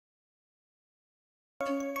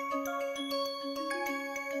Hello,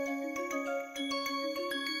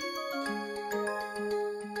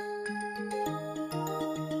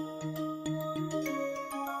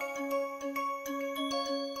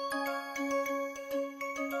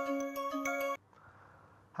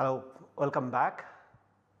 welcome back.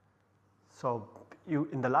 So,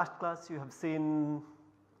 in the last class you have seen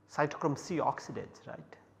cytochrome C oxidase, right?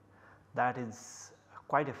 That is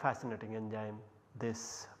quite a fascinating enzyme,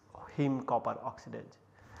 this heme copper oxidase.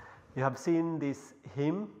 You have seen this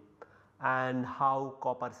heme and how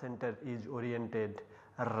copper center is oriented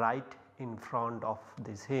right in front of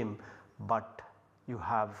this heme, but you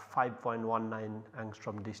have 5.19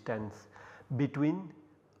 angstrom distance between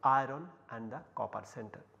iron and the copper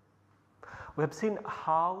center. We have seen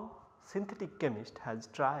how synthetic chemist has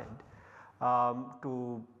tried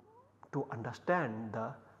to understand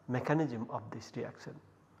the mechanism of this reaction.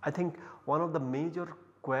 I think one of the major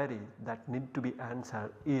query that need to be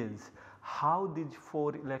answered is how this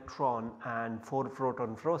 4 electron and 4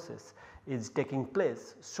 proton process is taking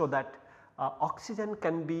place, so that oxygen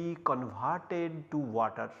can be converted to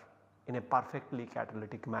water in a perfectly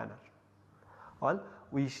catalytic manner. Well,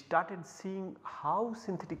 we started seeing how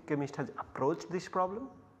synthetic chemist has approached this problem.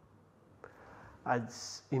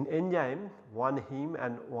 As in enzyme, one heme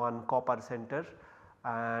and one copper center,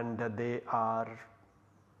 and they are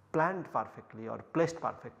planned perfectly or placed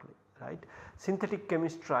perfectly, right. Synthetic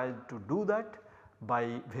chemist tries to do that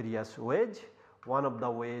by various ways. One of the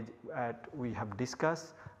ways that we have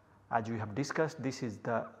discussed, as we have discussed, this is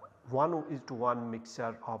the 1:1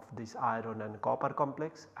 mixture of this iron and copper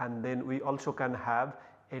complex, and then we also can have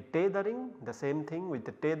a tethering, the same thing with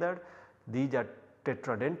the tether. These are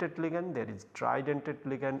tetradentate ligand, there is tridentate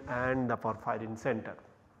ligand and the porphyrin center.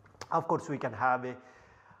 Of course, we can have a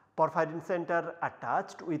porphyrin center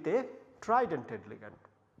attached with a tridentate ligand.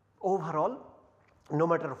 Overall, no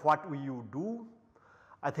matter what you do,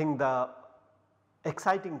 I think the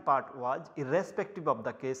exciting part was, irrespective of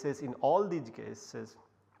the cases, in all these cases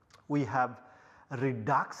we have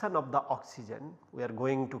reduction of the oxygen. We are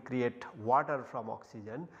going to create water from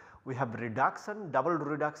oxygen. We have reduction, double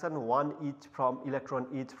reduction, one each from electron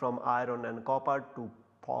each from iron and copper to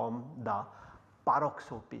form the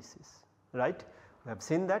peroxo pieces, right. We have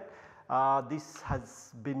seen that this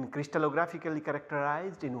has been crystallographically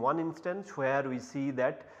characterized in one instance, where we see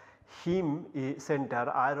that heme center,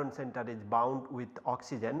 iron center is bound with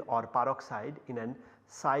oxygen or peroxide in an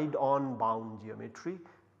side on bound geometry,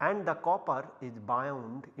 and the copper is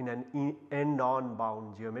bound in an end on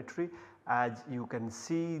bound geometry, as you can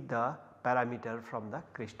see the parameter from the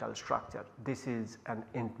crystal structure. This is an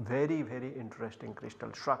very interesting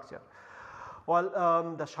crystal structure. Well,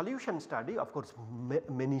 the solution study, of course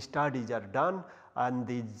many studies are done, and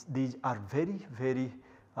these are very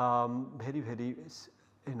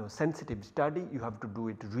sensitive study. You have to do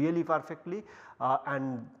it really perfectly,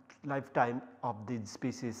 and lifetime of these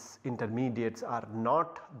species intermediates are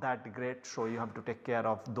not that great, so you have to take care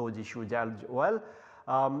of those issues as well.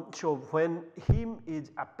 So when heme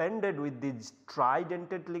is appended with this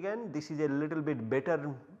tridentate ligand, this is a little bit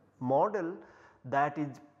better model, that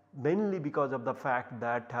is mainly because of the fact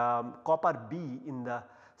that copper B in the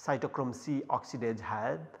cytochrome C oxidase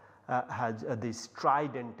has this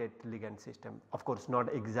tridentate ligand system. Of course,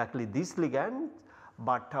 not exactly this ligand,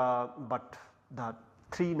 but the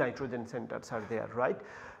 3 nitrogen centers are there, right.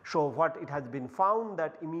 So what it has been found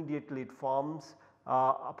that immediately it forms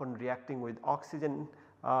upon reacting with oxygen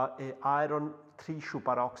a iron 3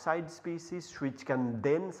 superoxide species, which can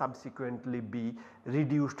then subsequently be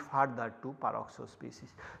reduced further to peroxo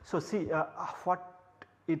species. So see what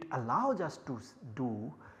it allows us to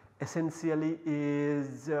do essentially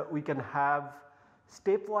is we can have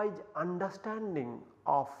stepwise understanding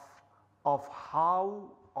of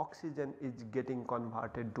how oxygen is getting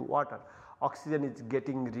converted to water. Oxygen is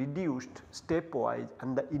getting reduced stepwise,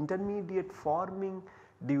 and the intermediate forming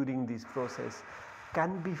during this process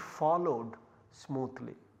can be followed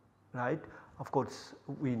smoothly, right. Of course,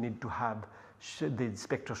 we need to have the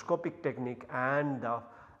spectroscopic technique and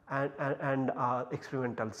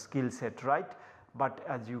experimental skill set, right. But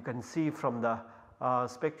as you can see from the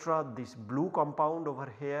spectra, this blue compound over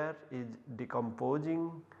here is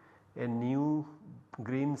decomposing, a new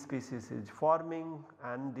green species is forming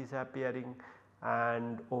and disappearing,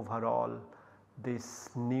 and overall this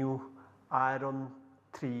new iron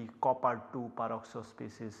 3 copper 2 peroxo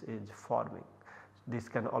species is forming. This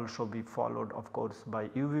can also be followed of course by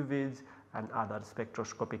UV-Vis and other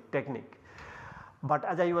spectroscopic technique. But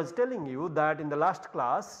as I was telling you that in the last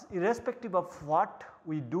class, irrespective of what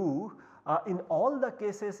we do, in all the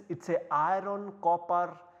cases it is a iron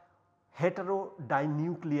copper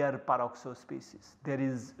heterodinuclear peroxo species. There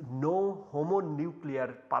is no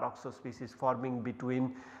homonuclear peroxo species forming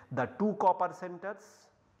between the two copper centers,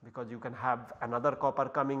 because you can have another copper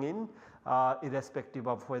coming in irrespective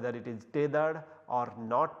of whether it is tethered or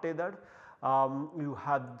not tethered. You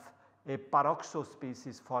have a peroxo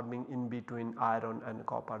species forming in between iron and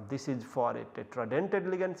copper. This is for a tetradentate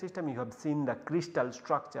ligand system. You have seen the crystal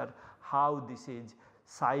structure, how this is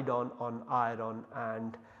side on iron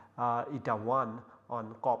and eta 1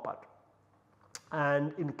 on copper.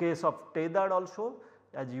 And in case of tethered also,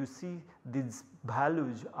 as you see, these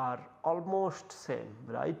values are almost same,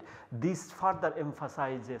 right. This further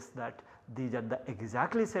emphasizes that these are the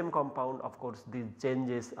exactly same compound. Of course, these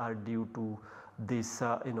changes are due to this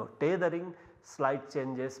tethering, slight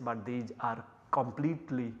changes, but these are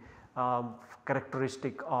completely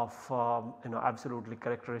characteristic of absolutely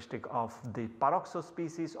characteristic of the peroxo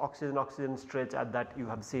species, oxygen stretch, that you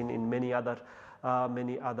have seen in many other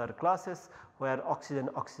classes, where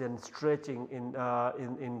oxygen stretching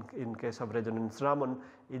in case of resonance Raman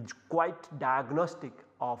is quite diagnostic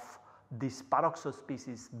of this peroxo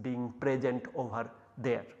species being present over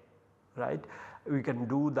there, right. We can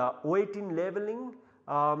do the weighting leveling,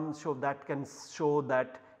 so that can show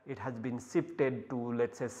that it has been shifted to,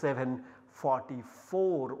 let us say,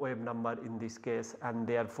 744 wave number in this case, and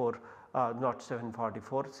therefore not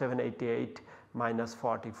 744, 788 minus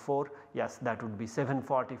 44, yes, that would be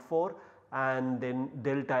 744, and then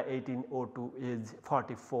delta 18O2 is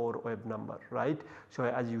 44 wave number, right. So,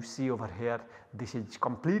 as you see over here, this is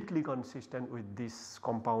completely consistent with this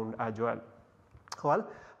compound as well. Well,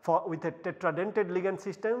 with a tetradentate ligand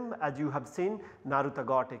system, as you have seen, Naruto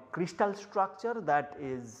got a crystal structure, that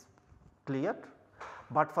is clear.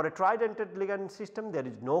 But for a tridentate ligand system, there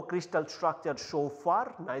is no crystal structure so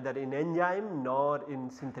far, neither in enzyme nor in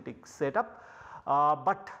synthetic setup.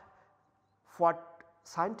 But what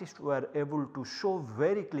scientists were able to show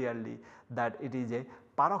very clearly, that it is a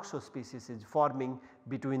peroxo species is forming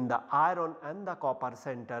between the iron and the copper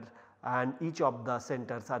center, and each of the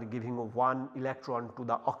centers are giving one electron to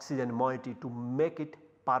the oxygen moiety to make it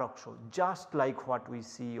peroxo, just like what we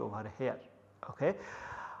see over here. Okay.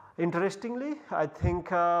 Interestingly, I think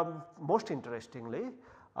most interestingly,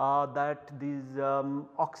 that this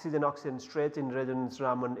oxygen stretch in resonance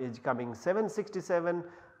Raman is coming 767,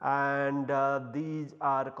 and these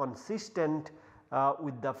are consistent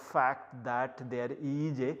with the fact that there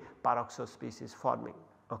is a peroxo species forming.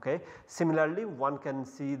 Okay. Similarly, one can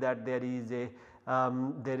see that there is a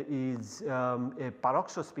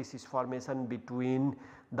peroxo species formation between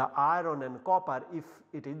the iron and copper if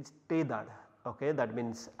it is tethered. Okay. That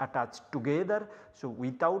means attached together. So,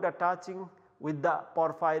 without attaching with the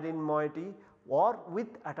porphyrin moiety or with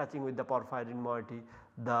attaching with the porphyrin moiety,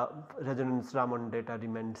 the resonance Raman data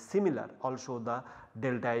remains similar. Also, the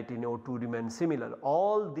delta 18O2 remains similar.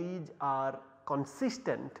 All these are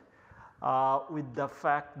consistent with the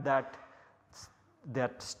fact that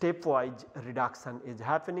stepwise reduction is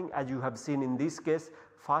happening. As you have seen in this case,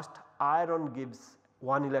 first iron gives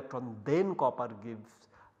one electron, then copper gives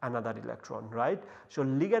another electron, right. So,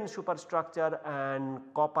 ligand superstructure and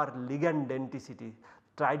copper ligand denticity,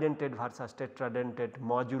 tridentate versus tetradentate,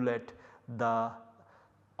 modulate the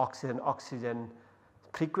oxygen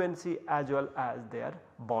frequency as well as their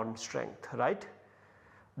bond strength, right.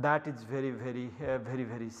 That is very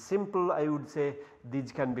simple. I would say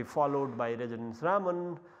these can be followed by resonance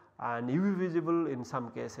Raman and UV visible, in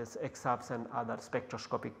some cases XAPS and other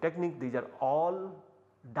spectroscopic technique. These are all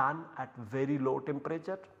done at very low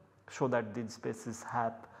temperature, so that these species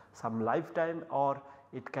have some lifetime, or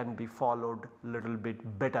it can be followed little bit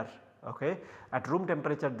better. Okay. At room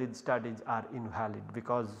temperature, these studies are invalid,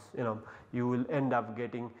 because you will end up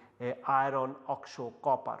getting a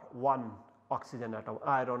iron-oxo-copper, one oxygen atom,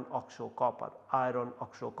 iron-oxo-copper,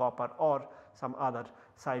 iron-oxo-copper, or some other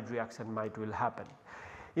side reaction might will happen.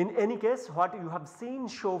 In any case, what you have seen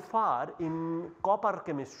so far in copper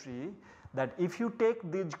chemistry, that if you take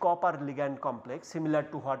this copper ligand complex similar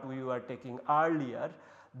to what we were taking earlier,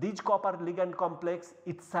 this copper ligand complex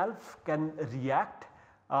itself can react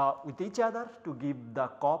with each other to give the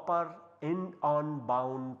copper end-on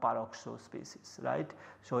bound peroxo species, right.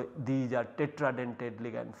 So, these are tetradentate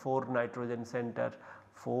ligand, 4 nitrogen center,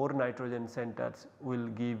 4 nitrogen centers will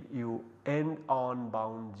give you end-on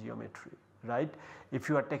bound geometry, right. If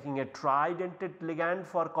you are taking a tridentate ligand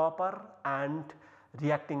for copper and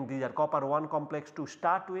reacting, these are copper 1 complex to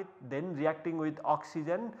start with, then reacting with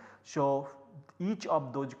oxygen. So, each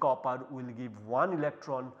of those copper will give one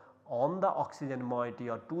electron on the oxygen moiety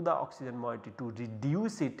or to the oxygen moiety to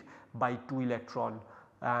reduce it by 2 electron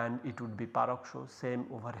and it would be peroxo. Same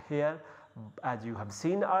over here as you have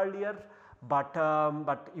seen earlier, but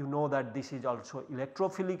you know that this is also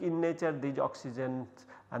electrophilic in nature, these oxygens,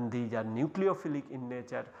 and these are nucleophilic in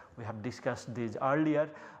nature. We have discussed these earlier,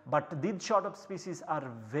 but these sort of species are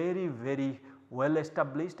very well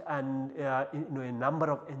established, and in a number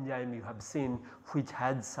of enzymes you have seen which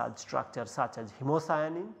has such structure, such as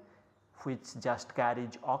hemocyanin, which just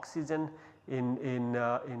carries oxygen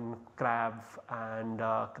in crab and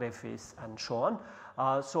crayfish and so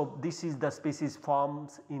on. So this is the species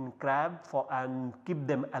forms in crab and keep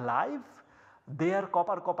them alive. Their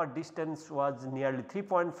copper distance was nearly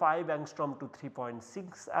 3.5 angstrom to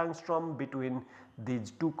 3.6 angstrom between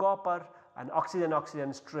these two copper, and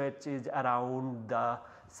oxygen stretch is around the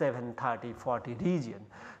 730-40 region.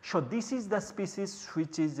 So this is the species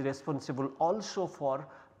which is responsible also for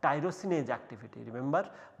tyrosinase activity. Remember,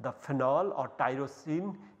 the phenol or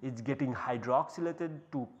tyrosine is getting hydroxylated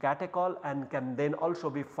to catechol and can then also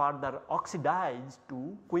be further oxidized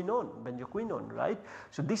to quinone, benzoquinone, right.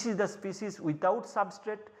 So this is the species without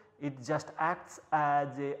substrate, it just acts as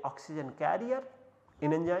a oxygen carrier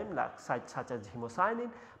in enzyme like such as hemocyanin,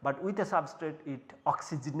 but with a substrate it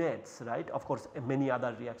oxygenates, right. Of course, many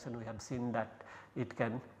other reactions we have seen that it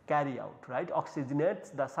can carry out, right, oxygenates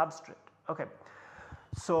the substrate. Okay.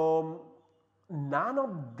 So none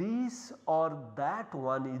of these or that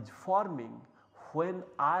one is forming when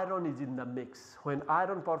iron is in the mix. When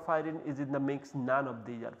iron porphyrin is in the mix, none of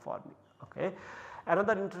these are forming. Okay.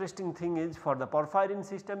 Another interesting thing is, for the porphyrin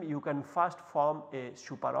system you can first form a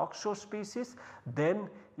superoxo species, then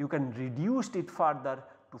you can reduce it further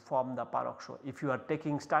to form the peroxo. If you are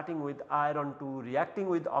starting with iron 2 reacting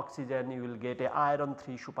with oxygen, you will get a iron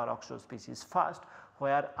 3 superoxo species first,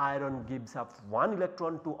 where iron gives up 1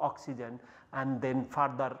 electron to oxygen and then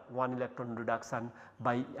further 1 electron reduction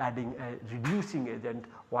by adding a reducing agent,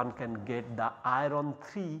 one can get the iron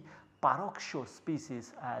 3 peroxo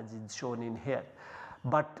species as is shown in here.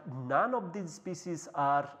 But none of these species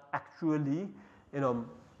are actually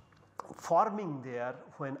forming there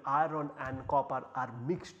when iron and copper are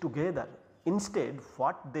mixed together. Instead,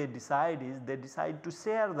 what they decide is they decide to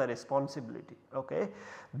share the responsibility. Okay.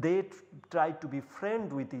 They try to be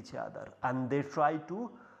friend with each other and they try to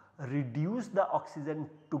reduce the oxygen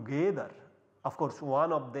together. Of course,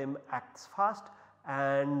 one of them acts first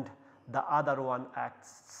and the other one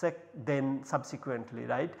acts then subsequently,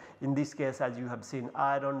 right. In this case, as you have seen,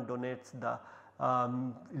 iron donates the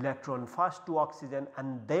electron first to oxygen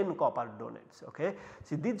and then copper donates. Okay.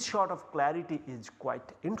 See, this sort of clarity is quite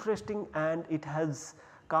interesting and it has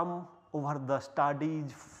come over the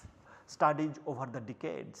studies over the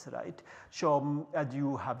decades, right. So as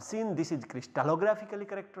you have seen, this is crystallographically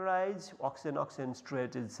characterized, oxygen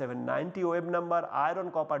stretch is 790 wave number, iron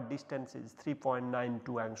copper distance is 3.92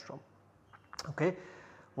 angstrom. Okay.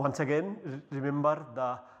 Once again, remember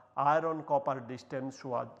the iron copper distance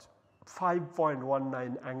was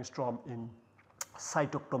 5.19 angstrom in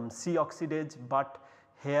cytochrome C oxidase, but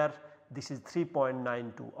here this is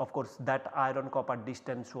 3.92. Of course, that iron copper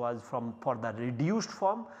distance was for the reduced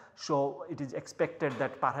form. So it is expected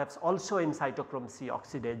that perhaps also in cytochrome C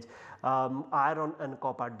oxidase iron and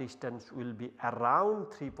copper distance will be around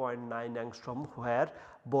 3.9 angstrom, where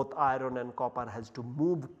both iron and copper has to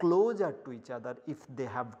move closer to each other if they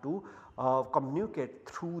have to communicate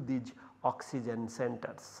through these oxygen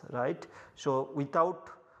centers, right. So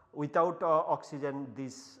without oxygen,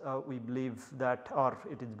 this we believe that, or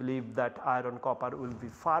it is believed that iron copper will be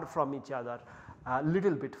far from each other, a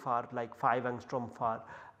little bit far, like 5 angstrom far,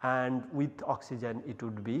 and with oxygen it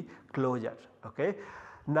would be closer. Okay.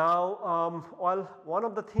 Now one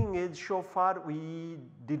of the thing is, so far we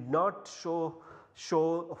did not show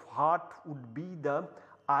what would be the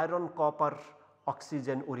iron copper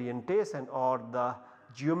oxygen orientation or the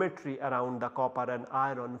geometry around the copper and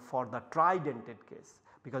iron for the tridentate case,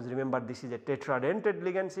 because remember this is a tetradentate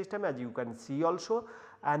ligand system, as you can see also,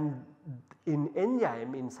 and in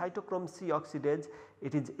enzyme in cytochrome C oxidase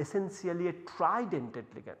it is essentially a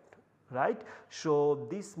tridentate ligand, right. So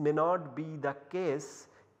this may not be the case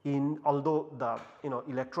in, although the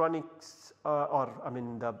electronics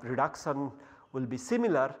the reduction will be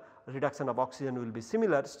similar, reduction of oxygen will be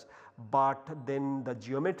similar, but then the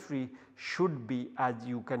geometry should be, as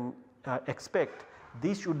you can expect,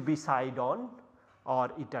 this should be side on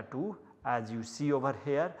or eta 2 as you see over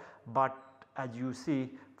here, but as you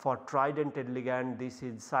see for tridentate ligand this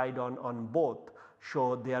is side on both.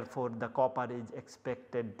 So therefore the copper is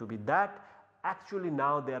expected to be that. Actually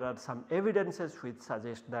now there are some evidences which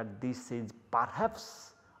suggest that this is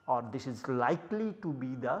perhaps, or this is likely to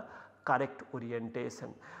be the correct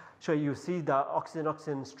orientation. So, you see the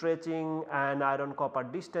oxygen stretching and iron copper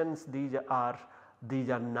distance, these are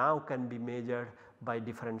now can be measured by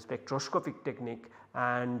different spectroscopic technique,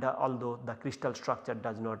 and although the crystal structure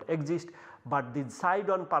does not exist, but the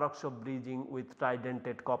side on peroxo bridging with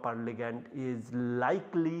tridentate copper ligand is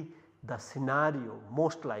likely the scenario,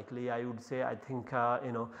 most likely I would say. I think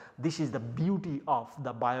you know, this is the beauty of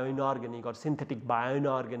the bioinorganic or synthetic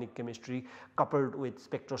bioinorganic chemistry coupled with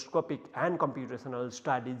spectroscopic and computational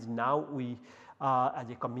studies. Now we as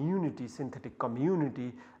a community, synthetic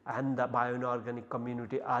community and the bioinorganic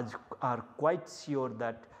community are quite sure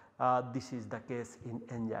that this is the case in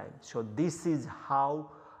enzymes. So, this is how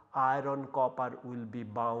iron copper will be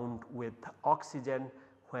bound with oxygen,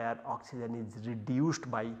 where oxygen is reduced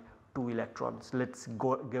by 2 electrons. Let us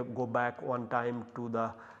go back one time to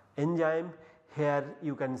the enzyme. Here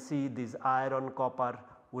you can see this iron copper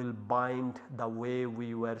will bind the way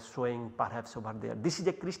we were showing perhaps over there. This is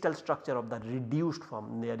a crystal structure of the reduced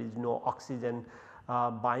form. There is no oxygen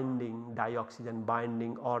binding, dioxygen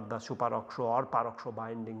binding, or the superoxo or peroxo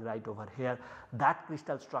binding right over here. That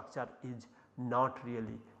crystal structure is not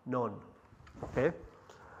really known. Okay.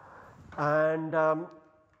 And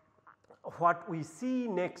what we see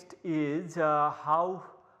next is how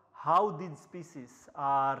these species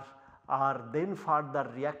are then further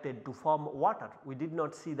reacted to form water. We did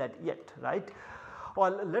not see that yet, right.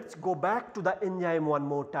 Well, let us go back to the enzyme one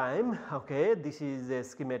more time. Okay. This is a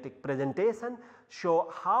schematic presentation,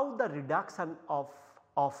 show how the reduction of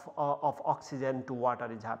oxygen to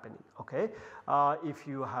water is happening. Okay. If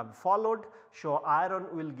you have followed, show iron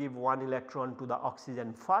will give 1 electron to the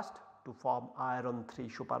oxygen first to form iron 3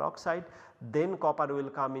 superoxide, then copper will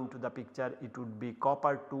come into the picture, it would be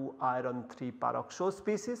copper 2 iron 3 peroxo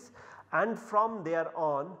species, and from there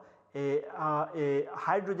on a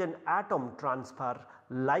hydrogen atom transfer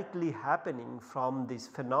likely happening from this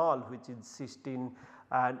phenol, which is cysteine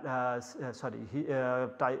and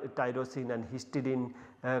tyrosine and histidine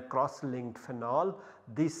cross-linked phenol.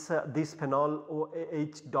 This phenol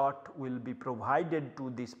OH dot will be provided to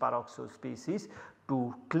this peroxo species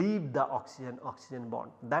to cleave the oxygen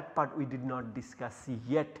bond. That part we did not discuss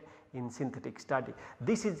yet in synthetic study.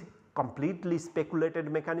 This is completely speculated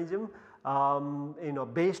mechanism, you know,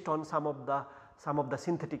 based on some of the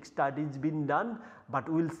synthetic studies been done, but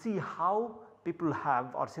we will see how people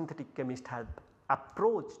have, or synthetic chemists have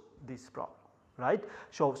approached this problem, right.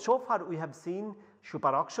 So far we have seen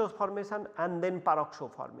superoxo formation and then peroxo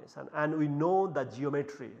formation, and we know the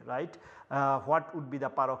geometry, right. What would be the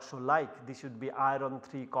peroxo like? This would be iron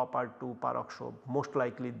 3 copper 2 peroxo. Most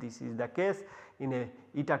likely this is the case in a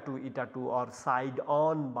eta 2 or side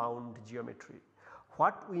on bound geometry.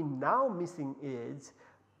 What we now missing is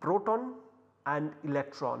proton and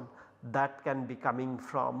electron that can be coming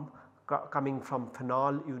from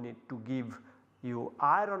phenol unit to give you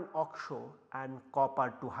iron-oxo and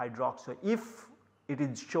copper 2 hydroxo. If it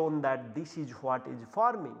is shown that this is what is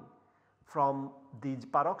forming from these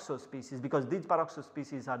peroxo species, because these peroxo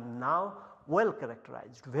species are now well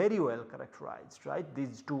characterized, very well characterized, right.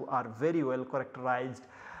 These two are very well characterized,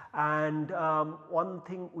 and one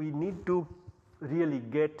thing we need to really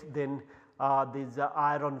get then this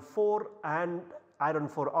iron 4 and iron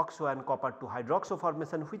 4 oxo and copper 2 hydroxo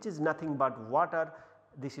formation, which is nothing but water.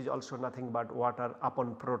 This is also nothing but water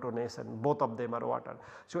upon protonation, both of them are water.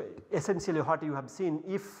 So essentially what you have seen,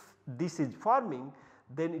 if this is forming,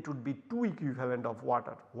 then it would be 2 equivalent of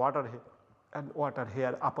water here and water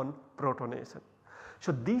here upon protonation.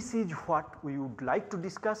 So this is what we would like to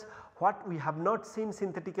discuss. What we have not seen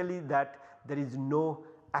synthetically, that there is no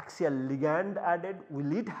axial ligand added.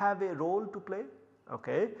 Will it have a role to play?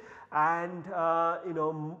 Okay. And you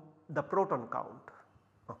know, the proton count.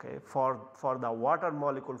 Okay. For the water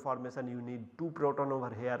molecule formation you need 2 proton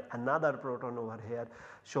over here, another proton over here.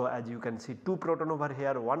 So as you can see, 2 proton over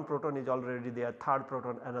here, 1 proton is already there, 3rd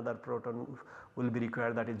proton, another proton will be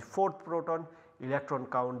required, that is 4th proton. Electron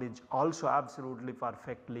count is also absolutely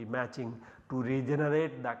perfectly matching to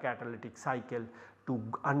regenerate the catalytic cycle, to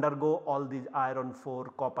undergo all these iron 4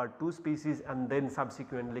 copper 2 species and then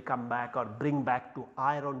subsequently come back or bring back to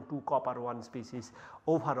iron 2 copper 1 species.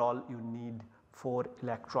 Overall you need 4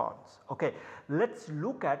 electrons. Okay. Let us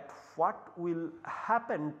look at what will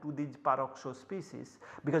happen to these peroxo species,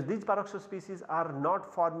 because these peroxo species are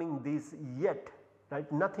not forming this yet, right.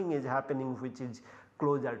 Nothing is happening which is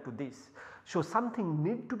closer to this. So something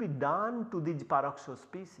need to be done to these peroxo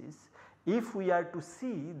species if we are to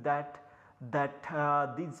see that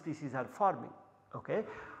these species are forming. Okay.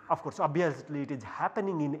 Of course, obviously it is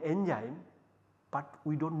happening in enzyme, but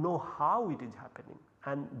we do not know how it is happening,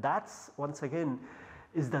 and that is once again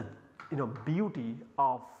is the beauty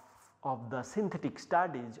of of the synthetic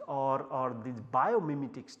studies or these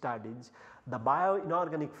biomimetic studies, the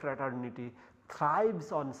bioinorganic fraternity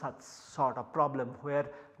thrives on such sort of problem where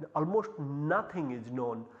almost nothing is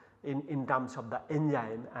known in terms of the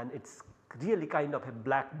enzyme, and it is really kind of a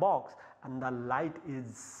black box, and the light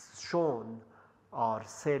is shown or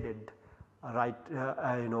shaded right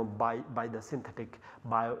by the synthetic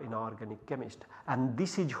bioinorganic chemist. And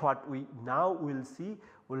this is what we now will see.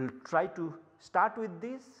 We will try to start with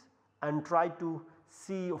this and try to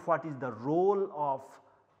see what is the role of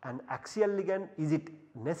an axial ligand. Is it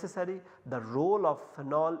necessary? The role of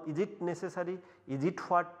phenol, is it necessary? Is it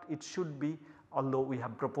what it should be? Although we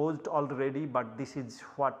have proposed already, but this is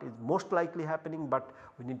what is most likely happening, but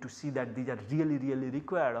we need to see that these are really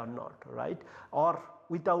required or not, right, or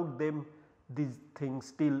without them these things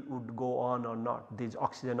still would go on or not, this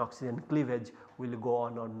oxygen cleavage will go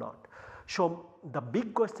on or not. So the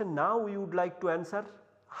big question now we would like to answer,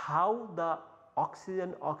 how the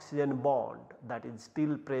oxygen bond that is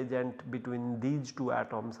still present between these two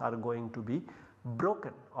atoms are going to be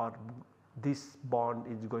broken, or this bond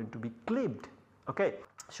is going to be cleaved. Okay.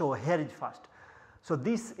 So here is first. So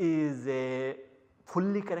this is a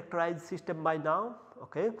fully characterized system by now,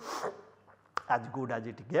 okay, as good as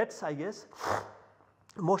it gets, I guess.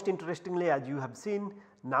 Most interestingly, as you have seen,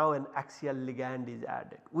 now an axial ligand is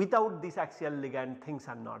added. Without this axial ligand, things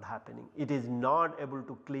are not happening. It is not able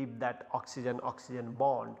to cleave that oxygen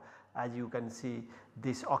bond. As you can see,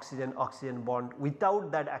 this oxygen bond,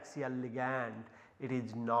 without that axial ligand, it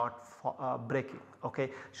is not breaking.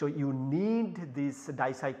 Okay. So you need this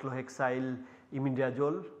dicyclohexyl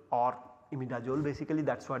imidazole or imidazole, basically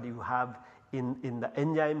that is what you have in the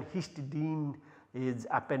enzyme. Histidine is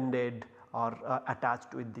appended or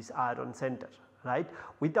attached with this iron center, right.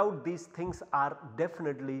 Without these, things are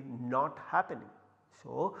definitely not happening.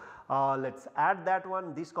 So let us add that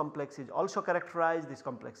one. This complex is also characterized, this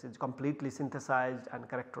complex is completely synthesized and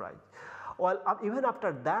characterized. Well, even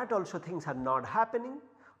after that also things are not happening.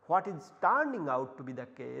 What is turning out to be the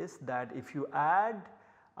case, that if you add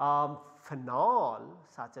phenol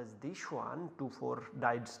such as this one,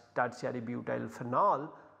 2,4-tertiary butyl phenol,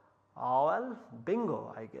 well,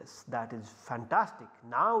 bingo, I guess that is fantastic.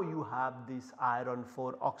 Now you have this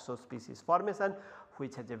iron-4-oxo species formation,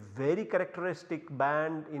 which has a very characteristic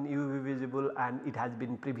band in UV visible, and it has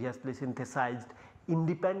been previously synthesized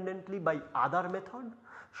independently by other method.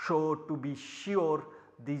 So to be sure,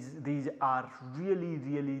 these are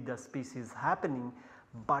really the species happening,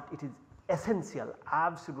 but it is essential,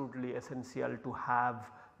 absolutely essential to have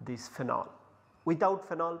this phenol. Without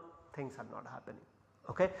phenol, things are not happening.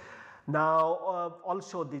 Okay. Now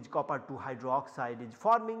also this copper 2 hydroxide is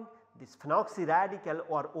forming, this phenoxy radical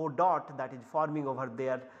or O dot that is forming over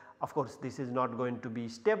there. Of course, this is not going to be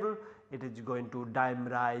stable, it is going to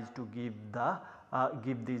dimerize to give the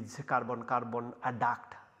give this carbon-carbon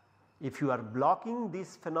adduct. If you are blocking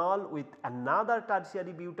this phenol with another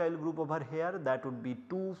tertiary butyl group over here, that would be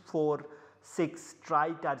 2,4,6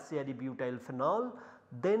 tri-tertiary butyl phenol,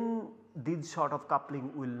 then this sort of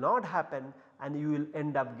coupling will not happen, and you will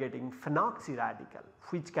end up getting phenoxy radical,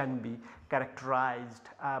 which can be characterized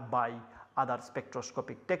by other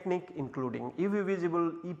spectroscopic technique including UV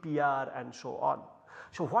visible, EPR and so on.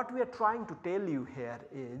 So what we are trying to tell you here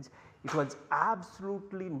is, it was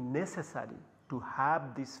absolutely necessary to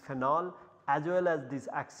have this phenol as well as this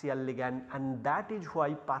axial ligand, and that is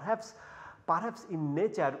why perhaps in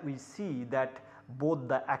nature we see that both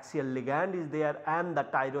the axial ligand is there and the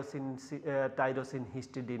tyrosine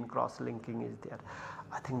histidine cross linking is there.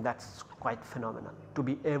 I think that is quite phenomenal to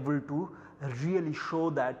be able to really show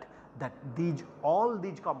that all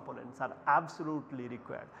these components are absolutely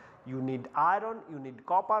required. You need iron, you need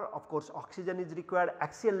copper, of course oxygen is required,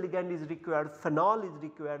 axial ligand is required, phenol is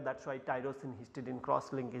required, that is why tyrosine histidine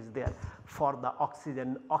cross link is there for the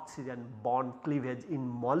oxygen bond cleavage in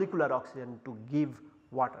molecular oxygen to give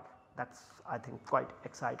water. That is, I think, quite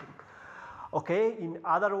exciting. Okay. In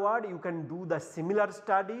other words, you can do the similar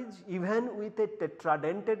studies even with a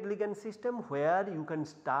tetradentate ligand system, where you can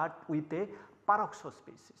start with a peroxo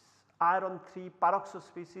species, iron 3 peroxo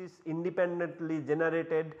species independently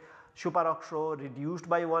generated, superoxo reduced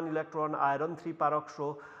by 1 electron, iron 3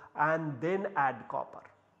 peroxo, and then add copper.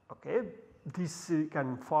 Okay. This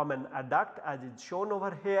can form an adduct as is shown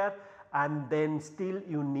over here, and then still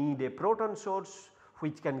you need a proton source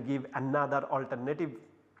which can give another alternative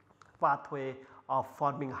pathway of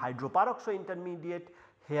forming hydroperoxo intermediate.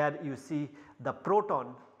 Here you see the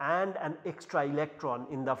proton and an extra electron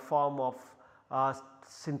in the form of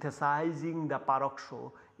synthesizing the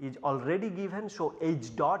peroxo is already given. So,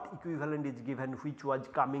 H dot equivalent is given, which was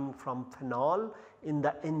coming from phenol in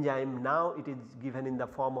the enzyme. Now it is given in the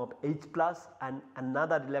form of H plus and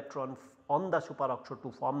another electron on the superoxo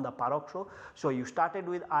to form the peroxo. So, you started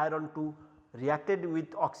with iron 2, reacted with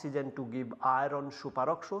oxygen to give iron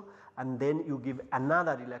superoxo, and then you give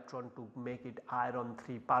another electron to make it iron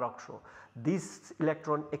 3 peroxo. This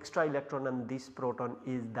electron, extra electron, and this proton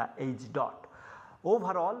is the H dot.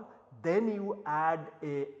 Overall, then you add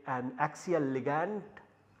an axial ligand.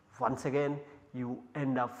 Once again you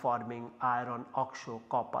end up forming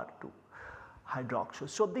iron-oxo-copper 2 hydroxo.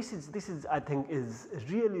 So, this is I think is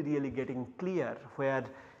really getting clear, where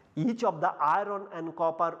each of the iron and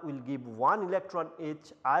copper will give one electron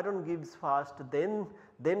each. Iron gives first,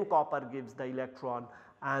 then copper gives the electron,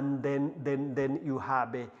 and then you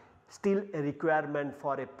have still a requirement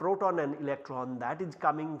for a proton and electron that is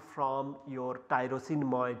coming from your tyrosine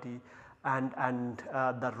moiety, and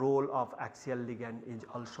the role of axial ligand is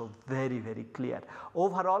also very clear.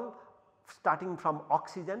 Overall, starting from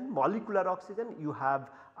oxygen, molecular oxygen, you have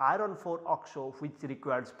iron 4 oxo, which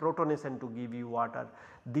requires protonation to give you water.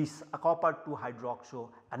 This copper 2 hydroxo,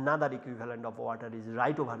 another equivalent of water, is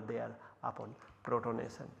right over there upon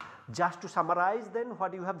protonation. Just to summarize then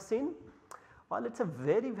what you have seen, well, it is a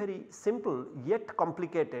very simple yet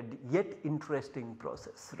complicated yet interesting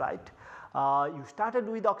process, right. You started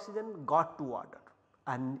with oxygen, got to water,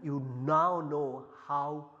 and you now know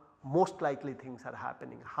how most likely things are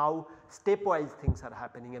happening, how stepwise things are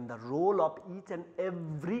happening, and the role of each and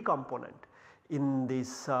every component in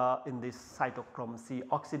this cytochrome C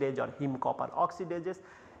oxidase or heme copper oxidases.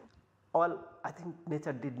 Well, I think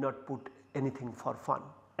nature did not put anything for fun.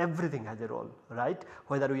 Everything has a role, right.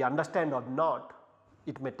 Whether we understand or not,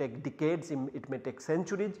 it may take decades, it may take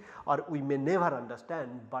centuries, or we may never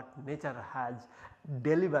understand, but nature has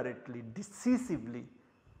deliberately, decisively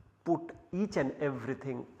put each and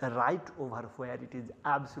everything right over where it is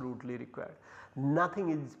absolutely required. Nothing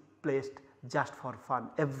is placed just for fun,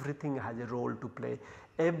 everything has a role to play,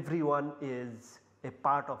 everyone is a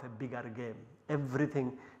part of a bigger game,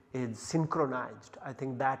 everything is synchronized. I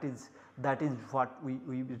think that is what we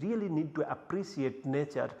really need to appreciate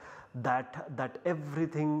nature, that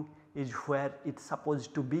everything is where it is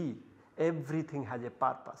supposed to be, everything has a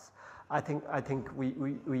purpose. I think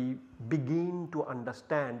we begin to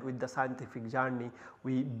understand with the scientific journey,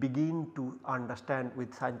 we begin to understand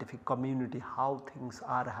with scientific community how things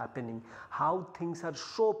are happening, how things are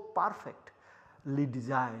so perfectly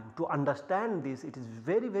designed. To understand this, it is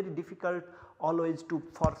very difficult always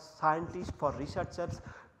for scientists, for researchers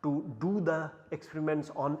to do the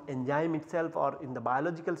experiments on enzyme itself or in the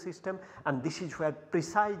biological system, and this is where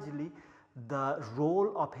precisely the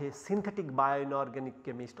role of a synthetic bioinorganic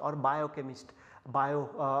chemist or biochemist,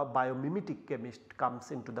 biomimetic chemist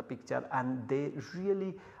comes into the picture, and they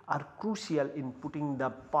really are crucial in putting the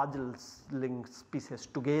puzzles links pieces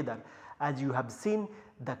together. As you have seen,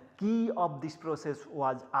 the key of this process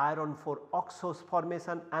was iron 4 oxo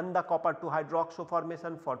formation and the copper 2 hydroxo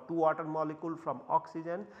formation for 2 water molecule from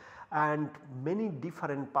oxygen, and many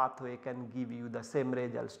different pathway can give you the same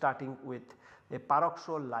result, starting with a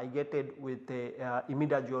peroxo ligated with a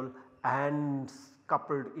imidazole and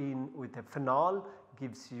coupled in with a phenol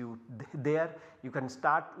gives you there. You can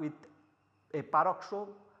start with a peroxo,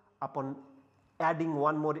 upon adding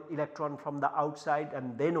one more electron from the outside,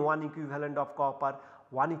 and then one equivalent of copper,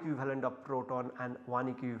 one equivalent of proton, and one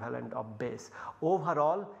equivalent of base.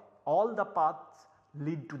 Overall, all the paths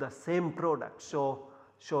lead to the same product. So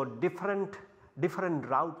different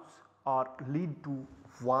routes or lead to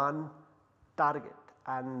one target,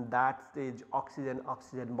 and that is oxygen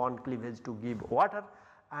bond cleavage to give water,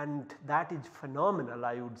 and that is phenomenal.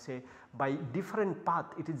 I would say by different path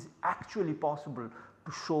it is actually possible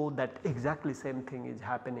to show that exactly same thing is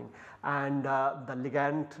happening, and the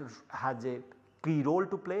ligand has a key role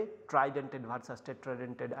to play, tridentate versus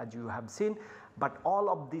tetradentate as you have seen, but all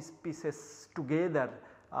of these pieces together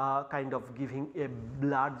kind of giving a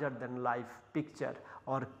larger than life picture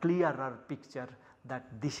or clearer picture that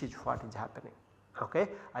this is what is happening. Okay.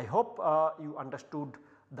 I hope you understood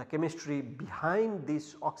the chemistry behind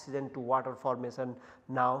this oxygen to water formation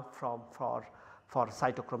now for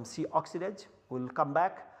cytochrome C oxidase. We will come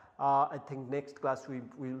back. I think next class we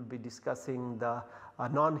will be discussing the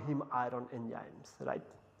non-heme iron enzymes, right.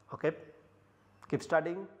 Okay. Keep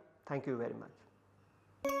studying. Thank you very much.